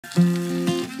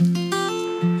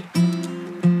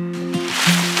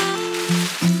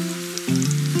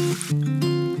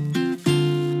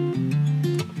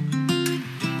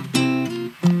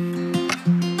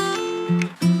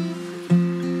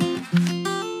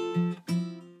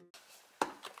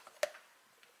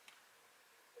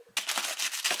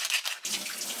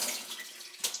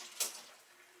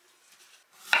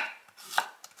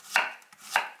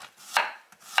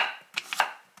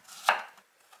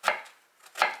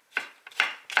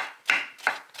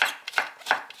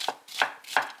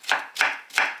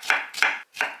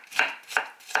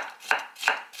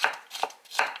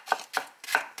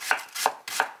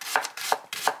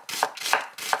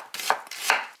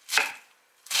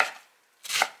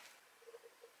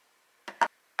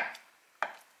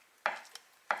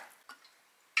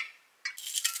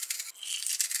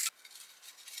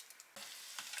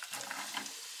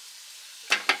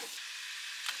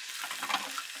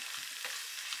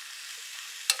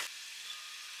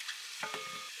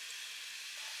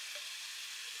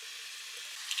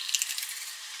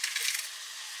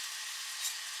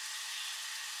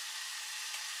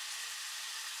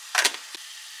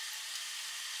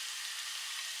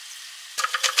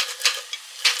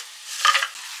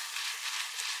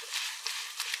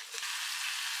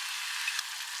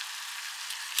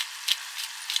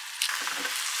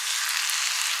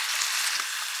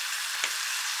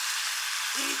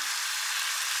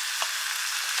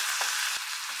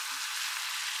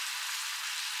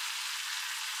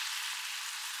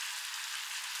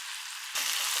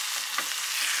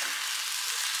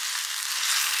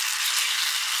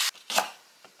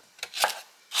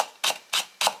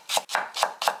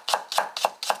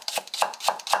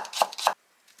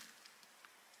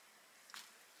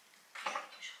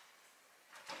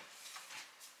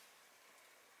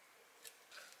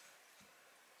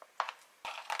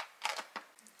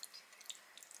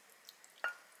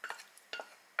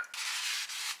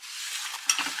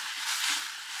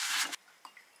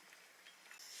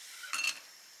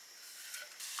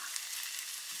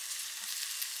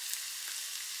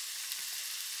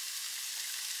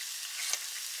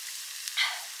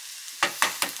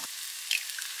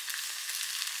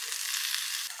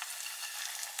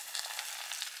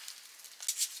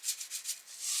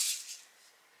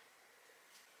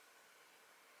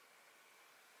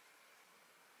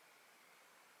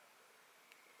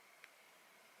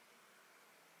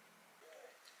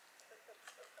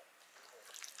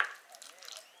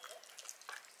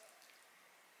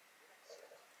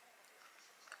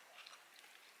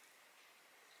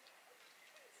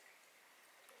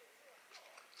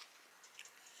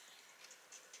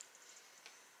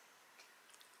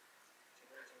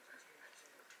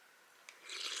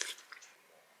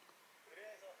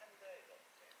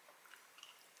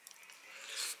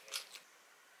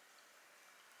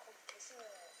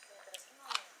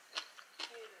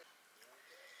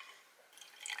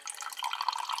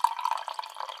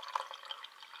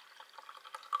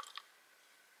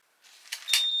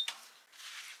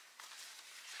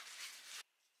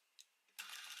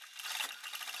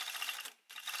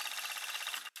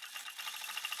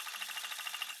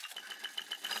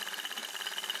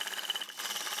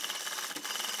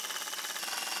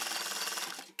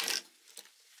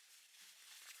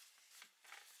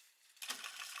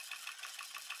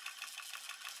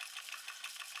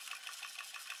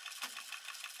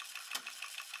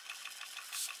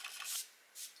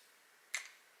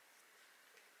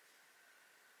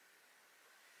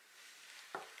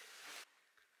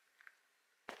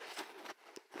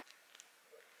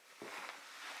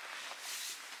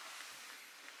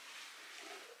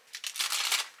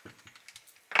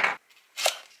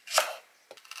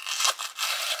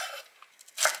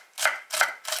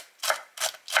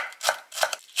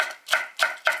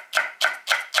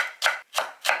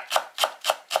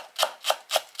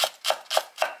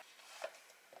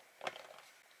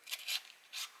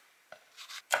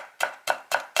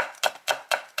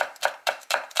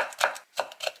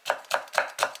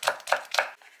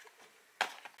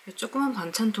조그만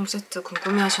반찬통 세트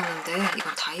궁금해하셨는데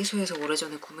이건 다이소에서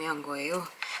오래전에 구매한 거예요.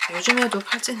 요즘에도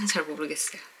팔지는 잘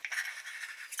모르겠어요.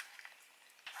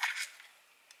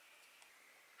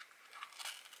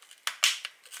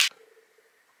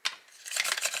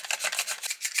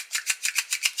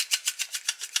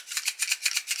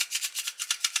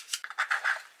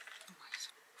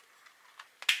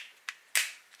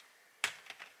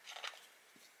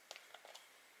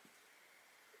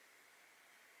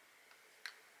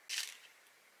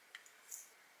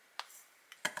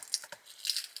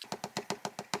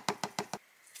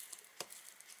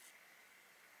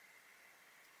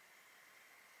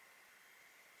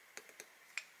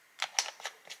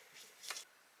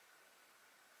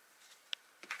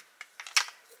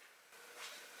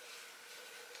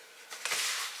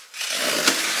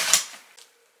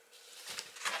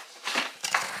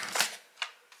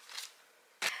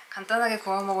 간단하게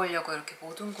구워 먹으려고 이렇게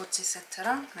모둠꼬치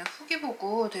세트랑 그냥 후기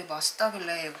보고 되게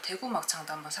맛있다길래 대구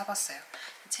막창도 한번 사봤어요.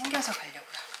 챙겨서 가려고요.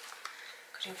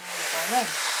 그리고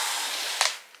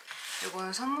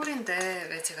이거는 선물인데,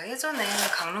 왜 제가 예전에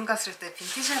강릉 갔을 때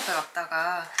빈티지샵에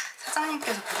갔다가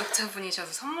사장님께서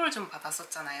구독자분이셔서 선물을 좀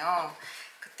받았었잖아요.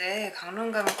 그때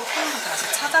강릉 가면 꼭 한번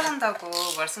다시 찾아간다고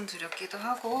말씀드렸기도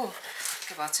하고,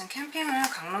 이렇게 마침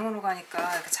캠핑을 강릉으로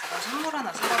가니까 이렇게 작은 선물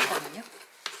하나 사봤거든요.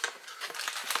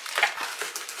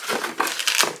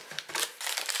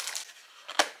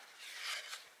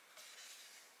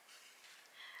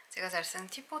 제가 잘 쓰는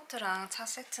티포트랑 차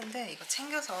세트인데 이거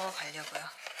챙겨서 가려고요.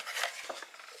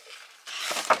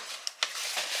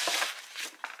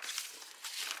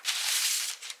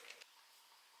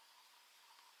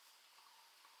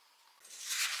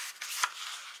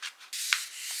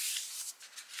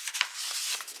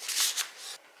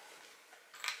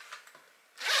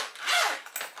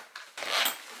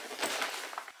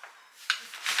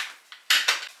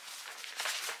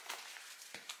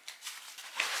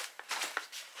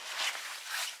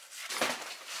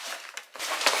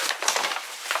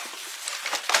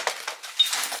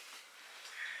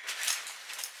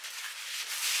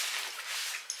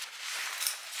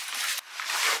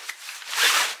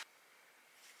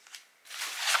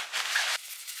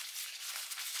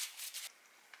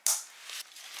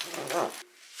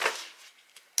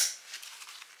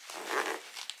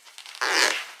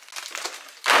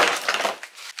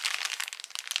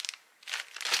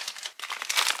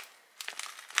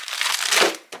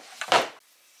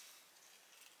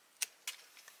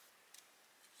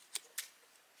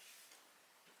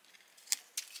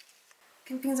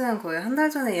 캠핑장은 거의 한 달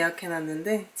전에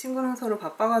예약해놨는데 친구랑 서로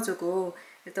바빠가지고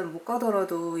일단 못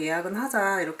가더라도 예약은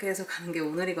하자 이렇게 해서 가는 게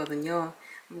오늘이거든요.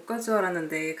 못 갈 줄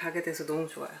알았는데 가게 돼서 너무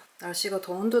좋아요. 날씨가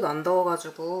더운 듯 안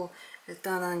더워가지고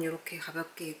일단은 이렇게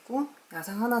가볍게 입고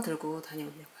야상 하나 들고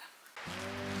다녀오려고요.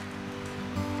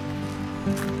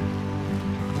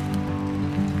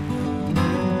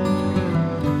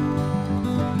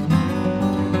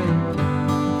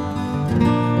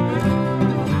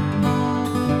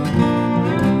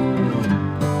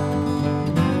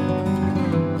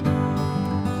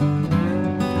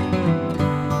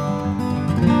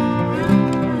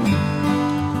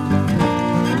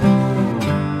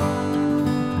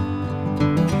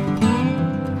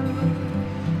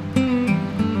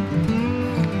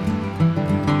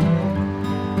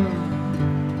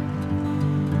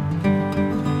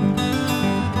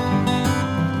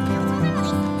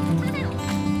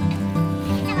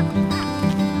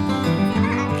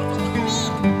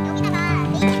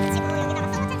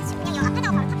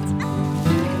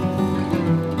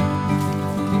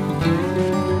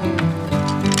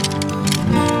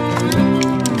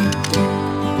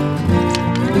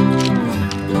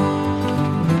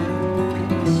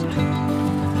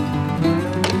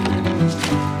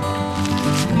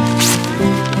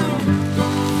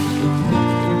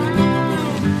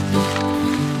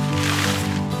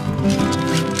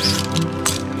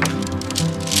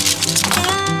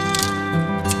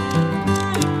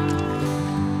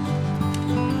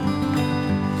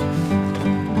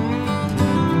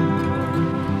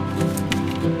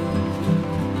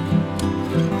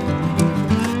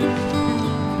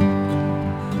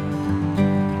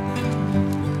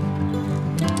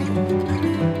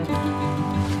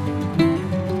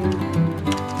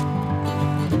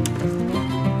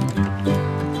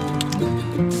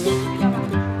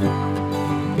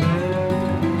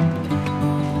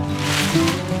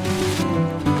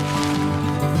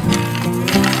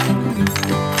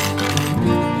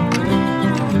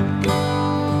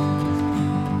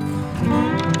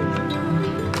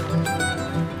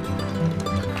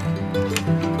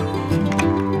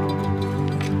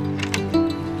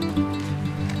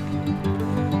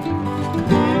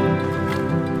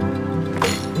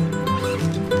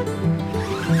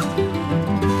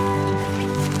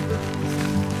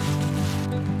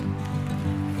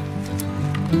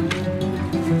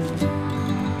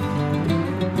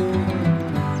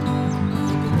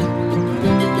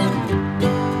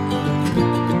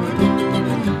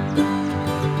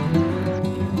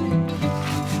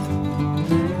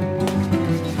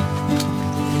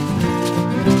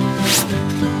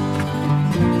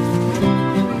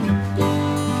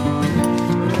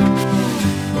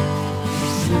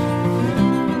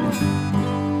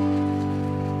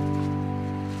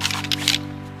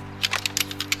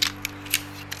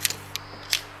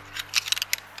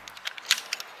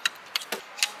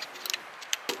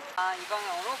 이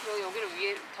방향으로, 그리고 여기를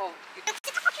위에 더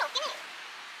진짜 딱 필요 없긴 해.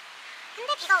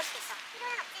 근데 비가 올 수도 있어.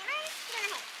 필요는 없지만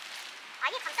필요는 해.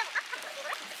 아예 감싸볼까?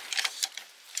 이거를?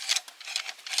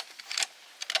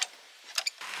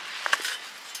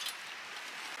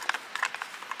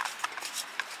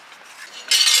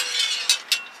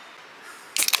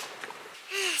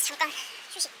 잠깐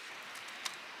휴식.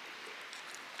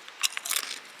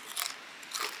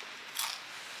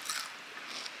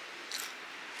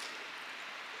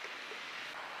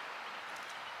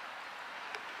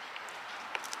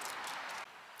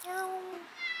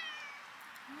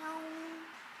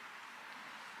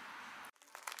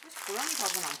 혹시 고양이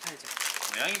밥은 안 팔죠?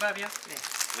 고양이 밥이요? 네.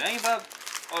 고양이 밥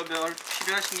뭘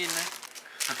필요하신 게 있나요?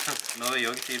 너 왜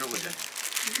여기서 이러고 있냐?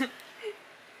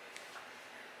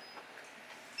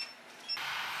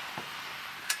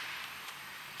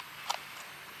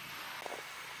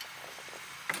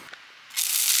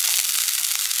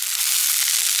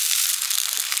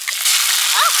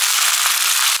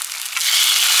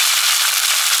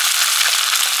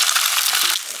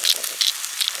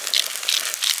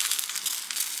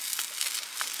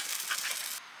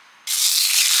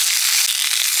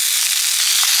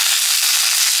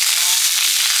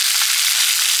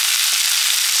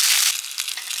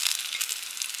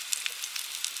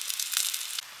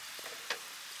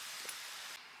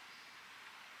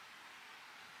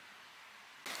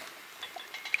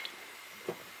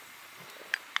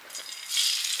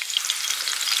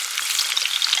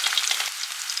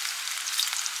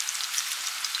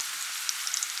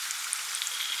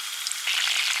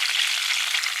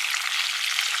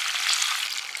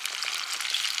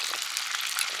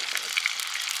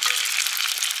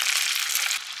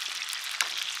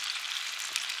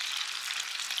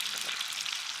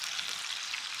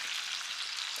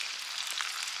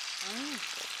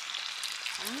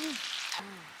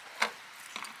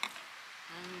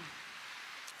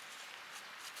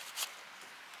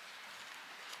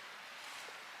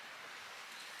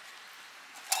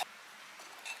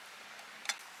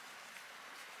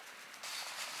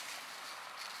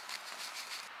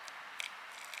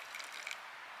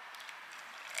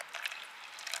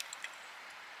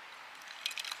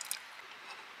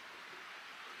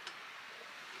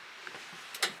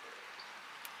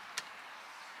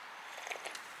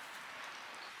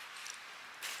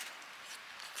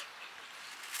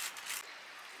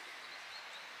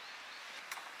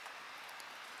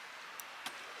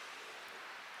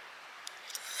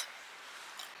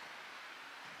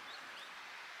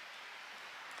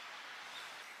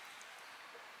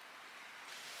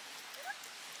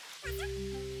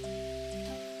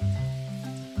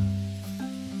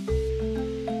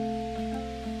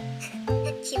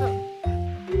 귀여워.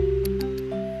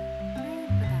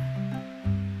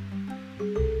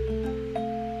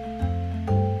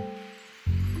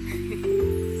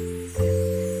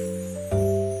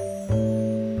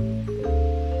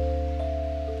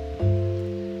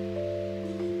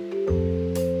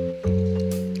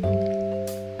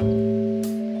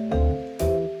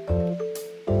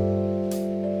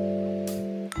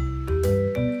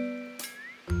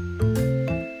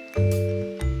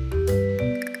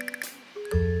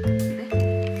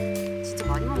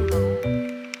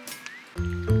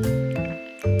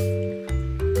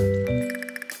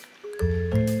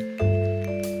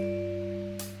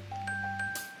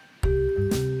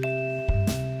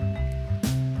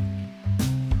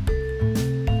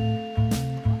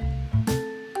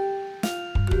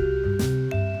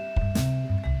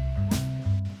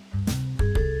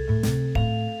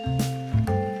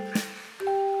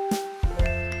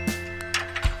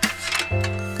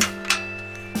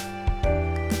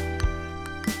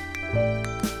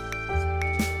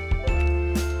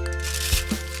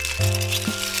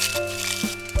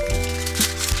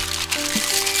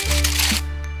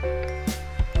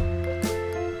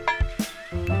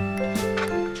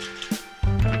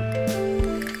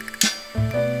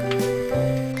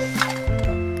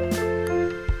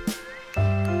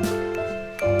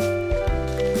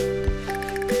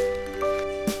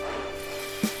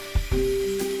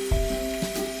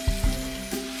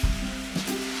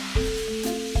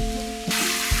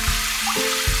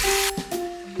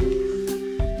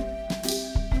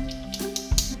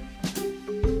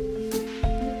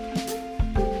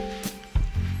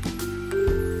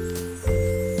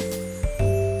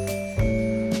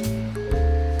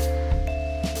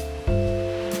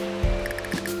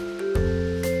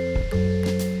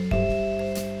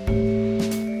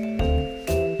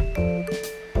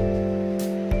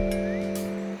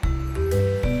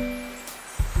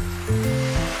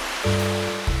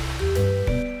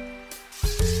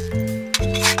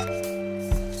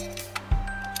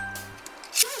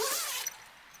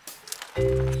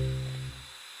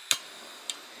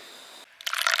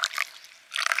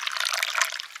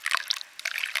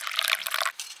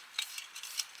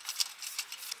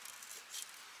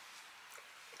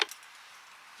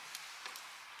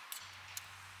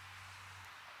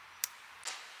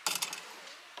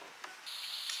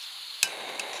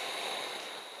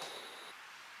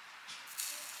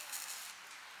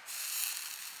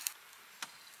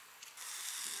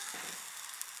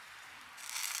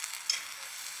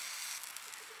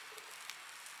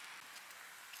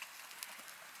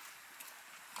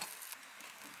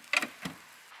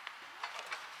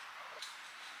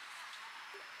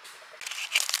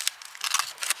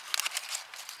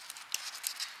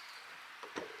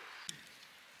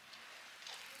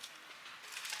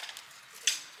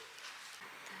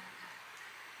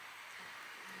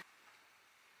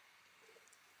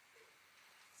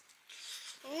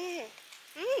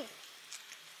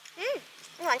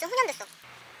 완전 훈연됐어.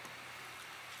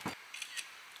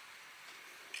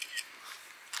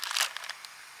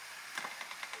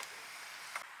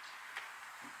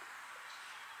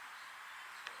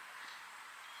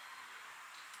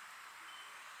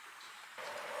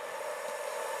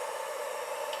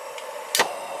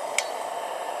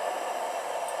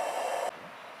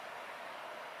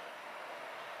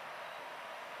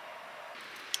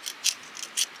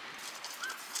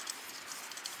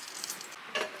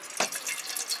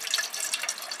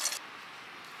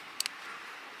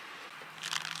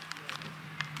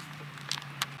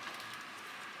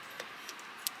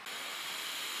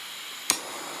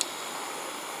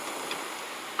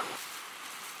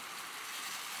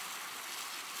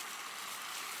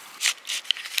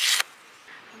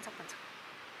 반짝반짝.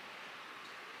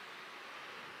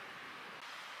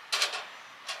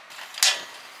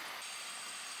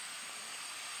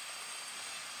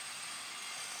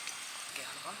 이게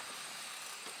한번.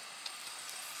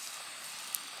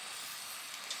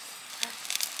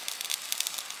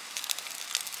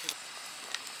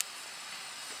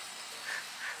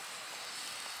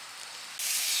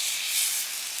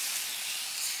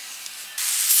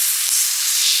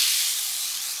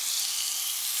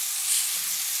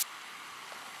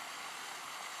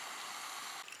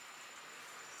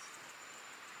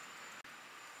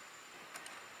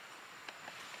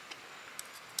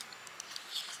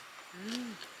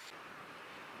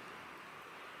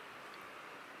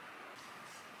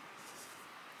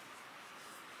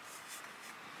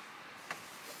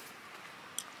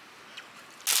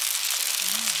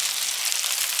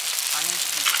 많이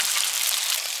했습니다.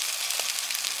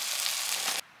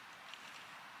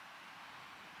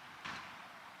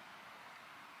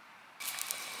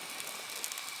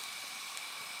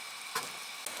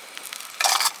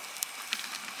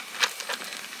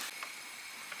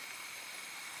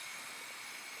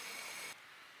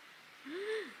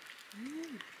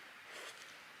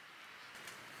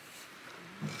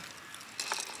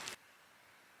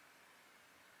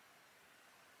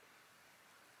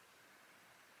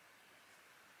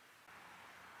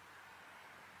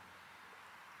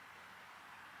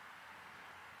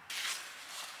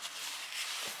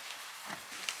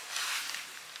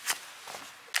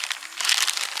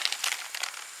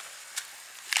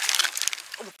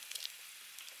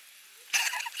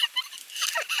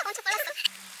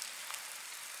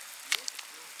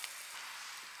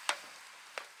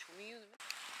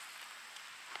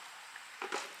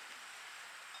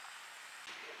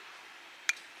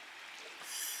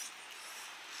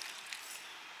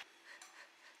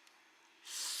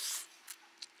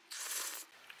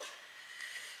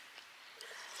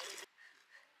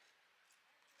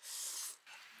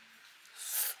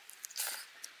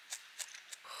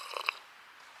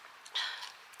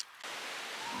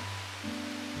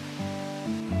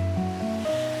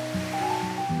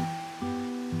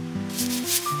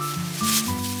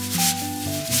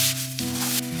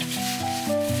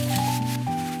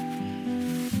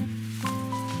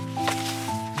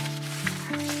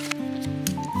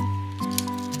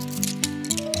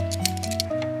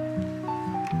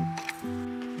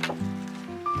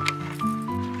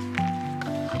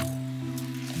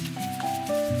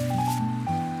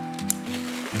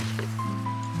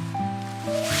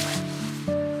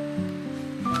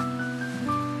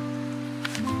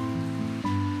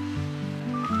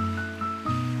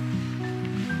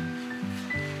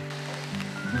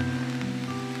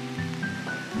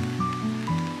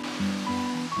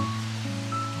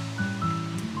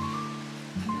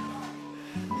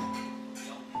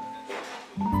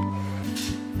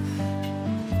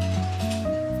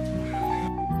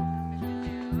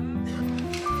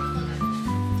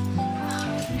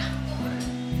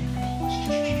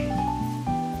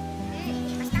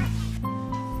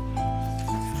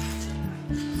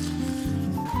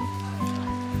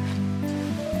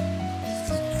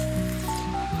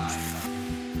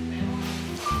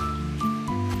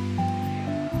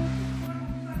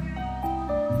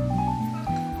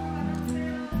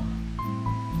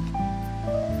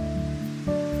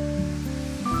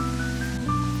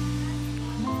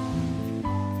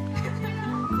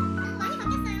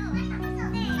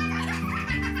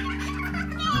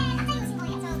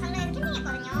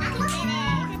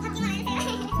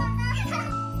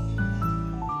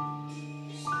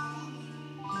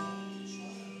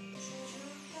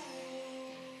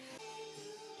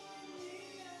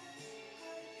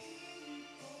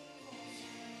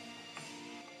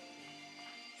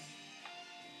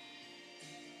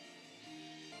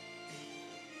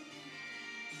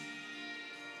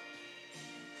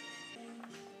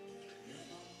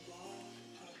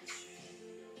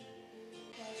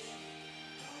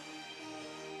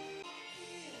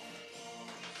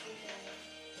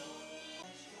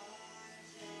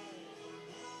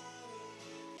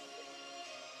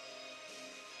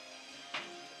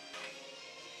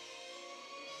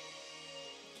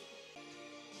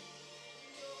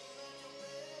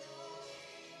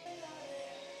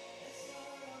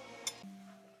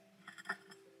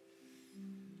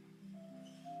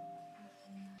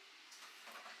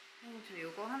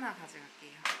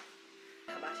 가져갈게요.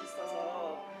 다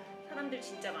맛있어서 사람들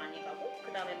진짜 많이 가고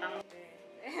그 다음에 빵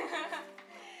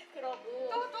그러고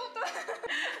또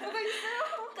뭐가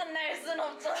있어요? 끝날 순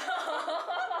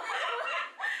없잖아.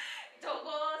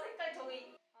 저거 색깔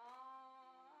저기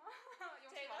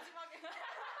역시 마지막에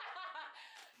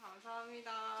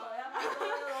감사합니다. 저야말로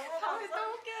너무 다음에 또 감사.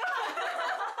 올게요.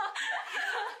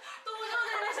 또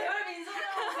오전에 제발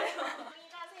민소리하고 오세요. 안녕히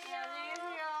가세요. 안녕히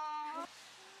계세요.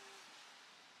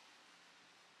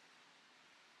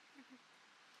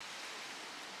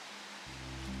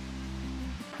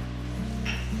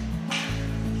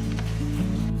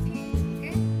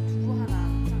 이게 두부 하나.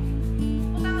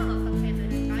 포장은 어떻게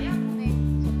해드릴까요? 네.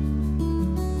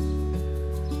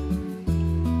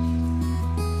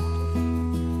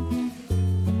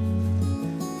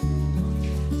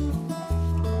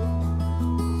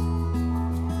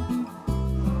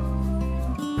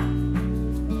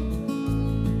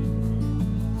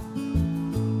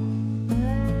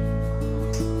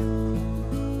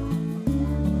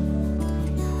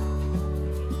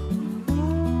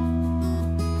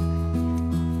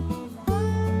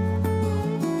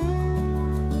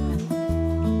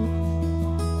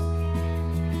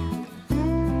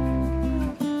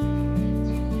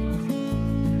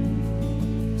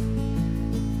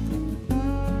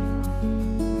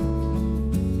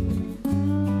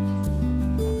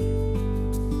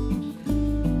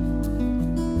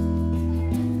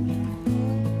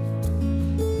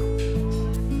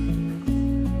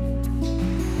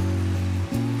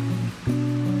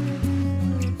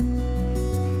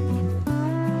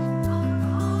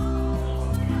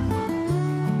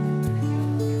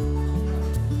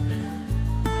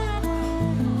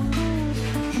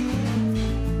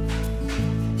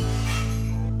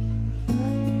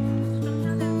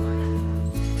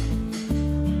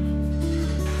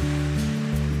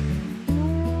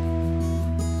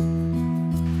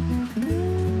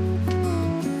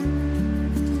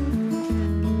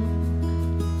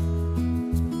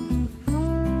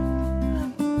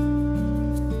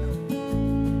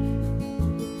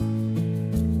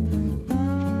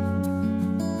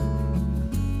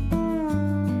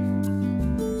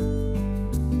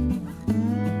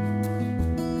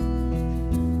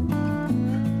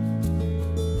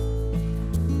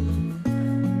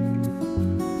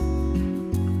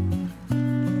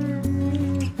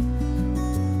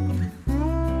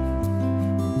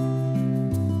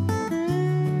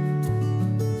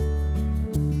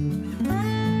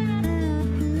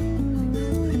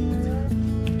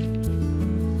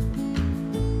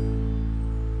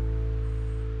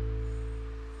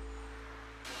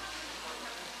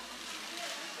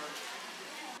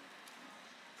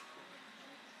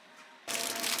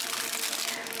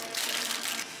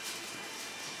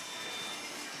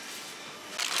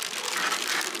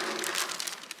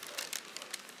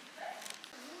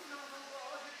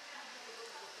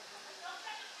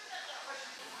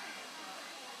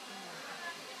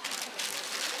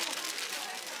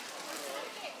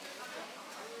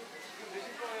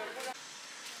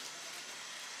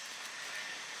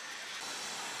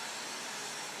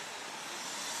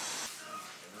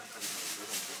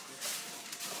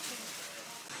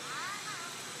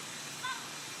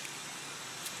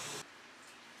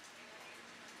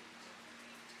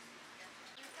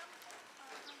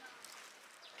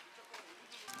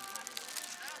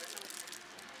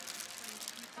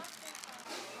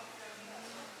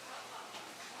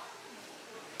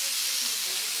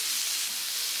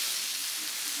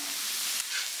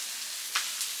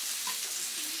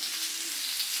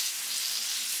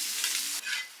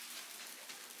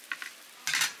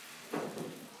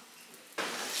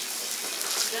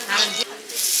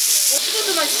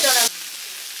 이것도 맛있잖아.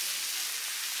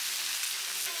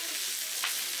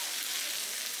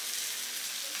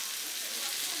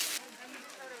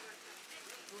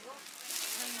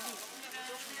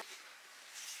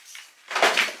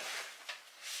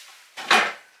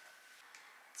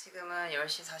 지금은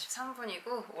 10시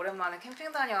 43분이고 오랜만에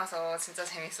캠핑 다녀와서 진짜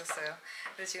재밌었어요.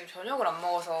 근데 지금 저녁을 안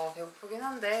먹어서 배고프긴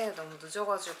한데 너무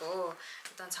늦어가지고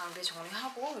일단 장비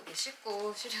정리하고 이렇게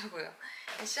씻고 쉬려고요.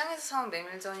 시장에서 사온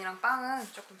메밀전이랑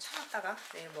빵은 조금 참았다가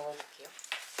내일 먹어볼게요.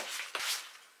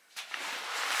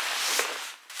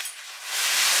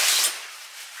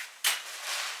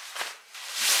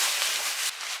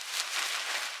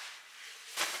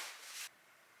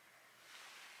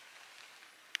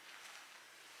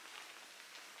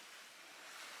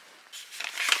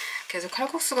 계속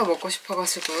칼국수가 먹고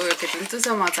싶어가지고 이렇게 눈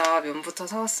뜨자마자 면부터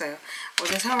사왔어요.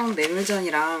 어제 사온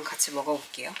메밀전이랑 같이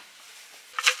먹어볼게요.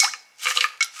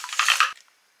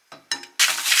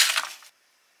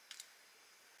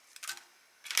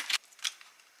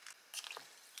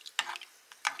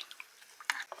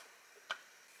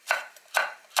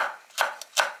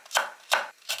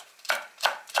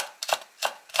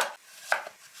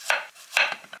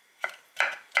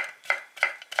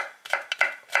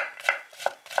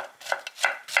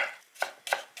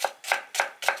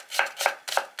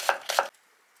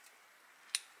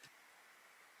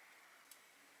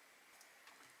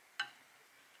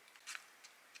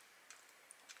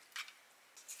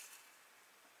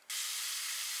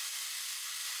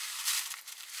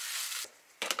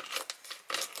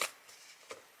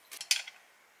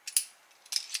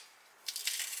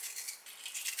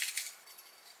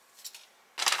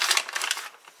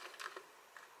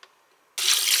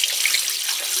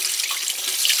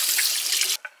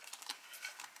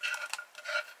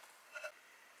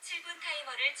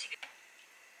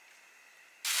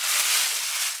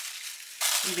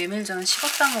 이 메밀전은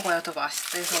식었다 먹어야 더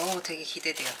맛있대서 되게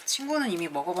기대돼요. 친구는 이미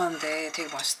먹어봤는데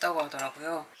되게 맛있다고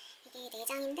하더라고요. 이게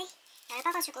 4장인데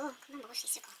얇아가지고 금방 먹을 수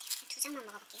있을 것 같아요. 2장만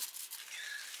먹어볼게요.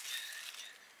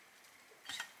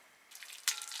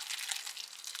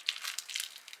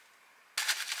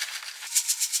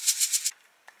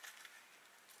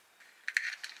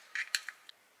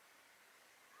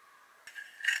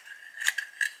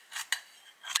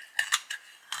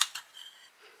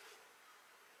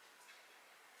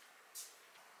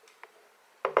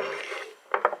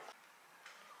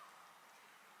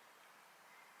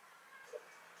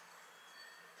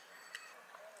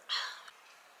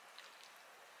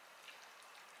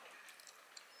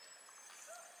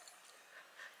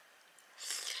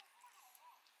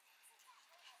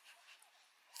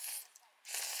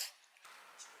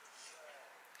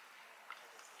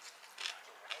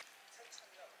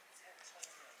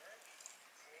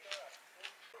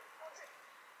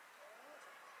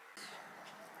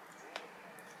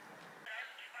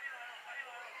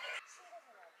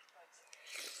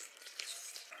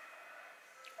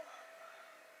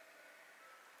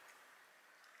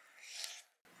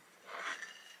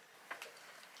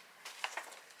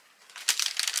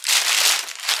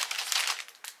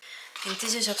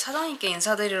 빈티지숍 사장님께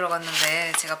인사드리러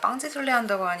갔는데 제가 빵지순례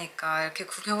한다고 하니까 이렇게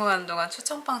구경하는 동안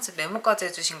추천빵집 메모까지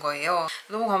해주신 거예요.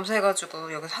 너무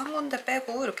감사해가지고 여기서 한 군데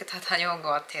빼고 이렇게 다 다녀온 것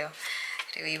같아요.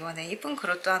 그리고 이번에 이쁜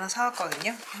그릇도 하나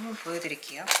사왔거든요. 한번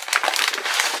보여드릴게요.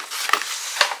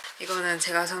 이거는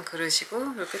제가 산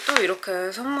그릇이고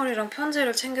이렇게 선물이랑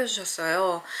편지를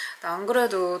챙겨주셨어요. 안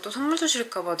그래도 또 선물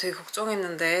주실까봐 되게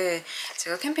걱정했는데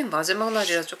제가 캠핑 마지막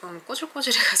날이라 조금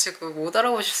꼬질꼬질해가지고 못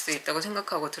알아보실 수 있다고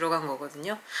생각하고 들어간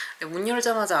거거든요. 근데 문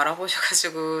열자마자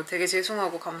알아보셔가지고 되게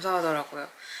죄송하고 감사하더라고요.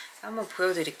 한번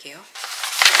보여드릴게요.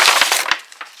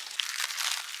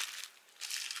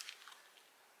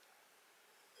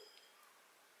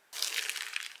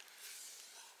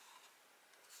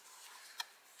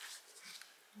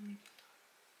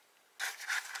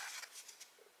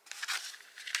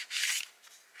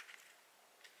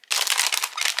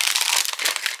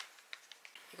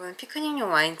 이건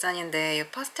피크닉용 와인잔인데 이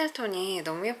파스텔 톤이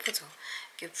너무 예쁘죠?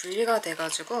 이렇게 분리가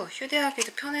돼가지고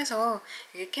휴대하기도 편해서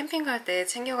이게 캠핑 갈 때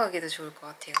챙겨가기도 좋을 것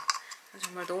같아요.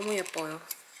 정말 너무 예뻐요.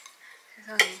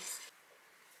 세상에.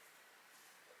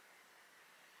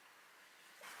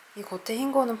 이 겉에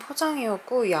흰 거는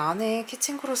포장이었고 이 안에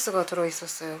키친 크로스가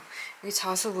들어있었어요. 여기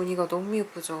자수 무늬가 너무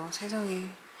예쁘죠? 세상에.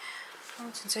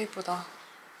 진짜 예쁘다.